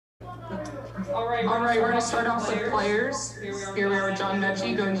All right, we're gonna start off with players. Here we are with John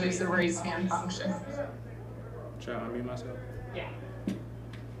Metchie, going to use the raise hand function. Should I unmute myself? Yeah.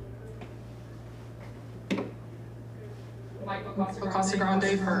 Costa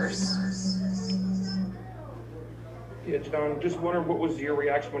Grande first. Yeah, John, just wondering what was your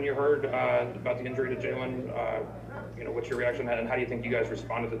reaction when you heard about the injury to Jalen? What's your reaction to that, and how do you think you guys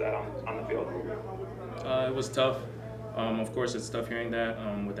responded to that on the field? It was tough. Of course, it's tough hearing that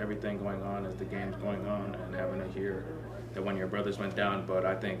with everything going on as the game's going on and having to hear that one of your brothers went down. But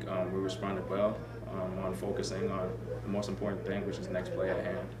I think we responded well on focusing on the most important thing, which is next play at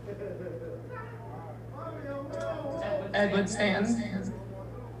hand. Edward stands.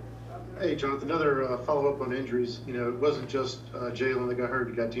 Hey, Jonathan, another follow-up on injuries. You know, it wasn't just Jalen that got hurt.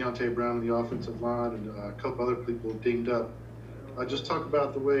 You got Deontay Brown on the offensive line and a couple other people dinged up. Just talk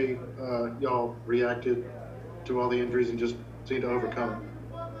about the way y'all reacted to all the injuries and just seemed to overcome it.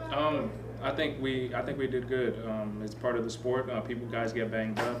 I think we did good. It's part of the sport. Guys get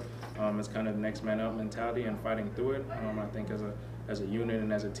banged up. It's kind of the next man up mentality and fighting through it. I think as a unit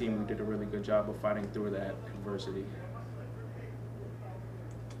and as a team, we did a really good job of fighting through that adversity.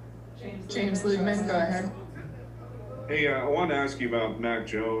 James Ludman, go ahead. Hey, I wanted to ask you about Mac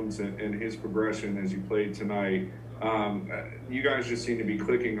Jones and his progression as you played tonight. You guys just seem to be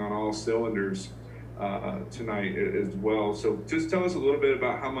clicking on all cylinders tonight as well. So just tell us a little bit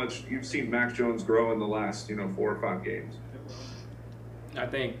about how much you've seen Mac Jones grow in the last 4 or 5 games. I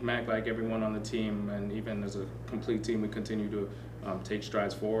think Mac, like everyone on the team, and even as a complete team, we continue to take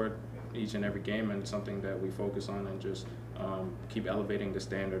strides forward each and every game, and it's something that we focus on and just keep elevating the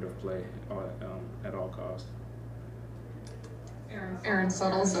standard of play at all costs. Aaron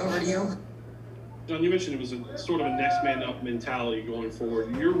Suttles, over to you. John, you mentioned it was a sort of a next man up mentality going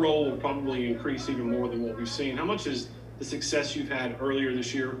forward. Your role will probably increase even more than what we've seen. How much is the success you've had earlier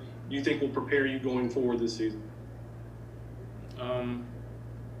this year do you think will prepare you going forward this season?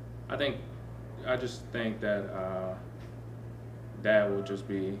 I just think that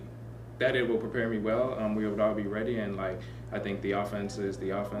it will prepare me well. We will all be ready, and I think the offense is the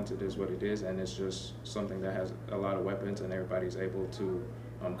offense. It is what it is, and it's just something that has a lot of weapons, and everybody's able to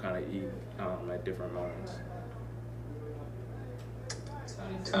kind of eat at different moments.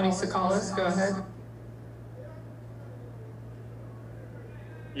 Tony Sakalas, go ahead.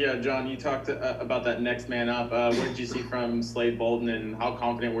 Yeah, John, you talked about that next man up. What did you see from Slade Bolden, and how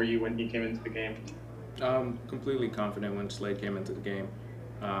confident were you when he came into the game? Completely confident when Slade came into the game.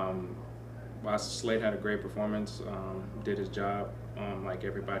 Slade had a great performance, did his job like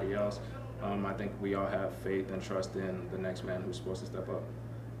everybody else. I think we all have faith and trust in the next man who's supposed to step up.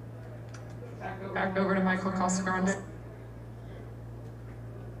 Back over to Michael Casagrande.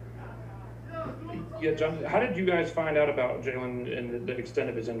 Yeah, John, how did you guys find out about Jalen and the extent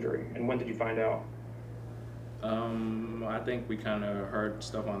of his injury, and when did you find out? I think we kind of heard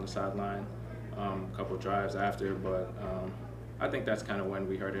stuff on the sideline a couple drives after, but I think that's kind of when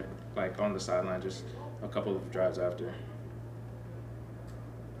we heard it, like on the sideline, just a couple of drives after.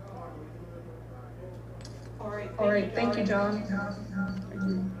 All right, thank you, John. Thank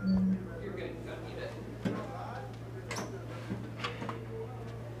you. You're good. You don't need it.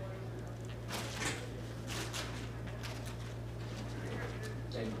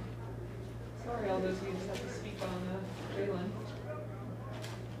 Sorry, all those of you just have to speak on Jalen.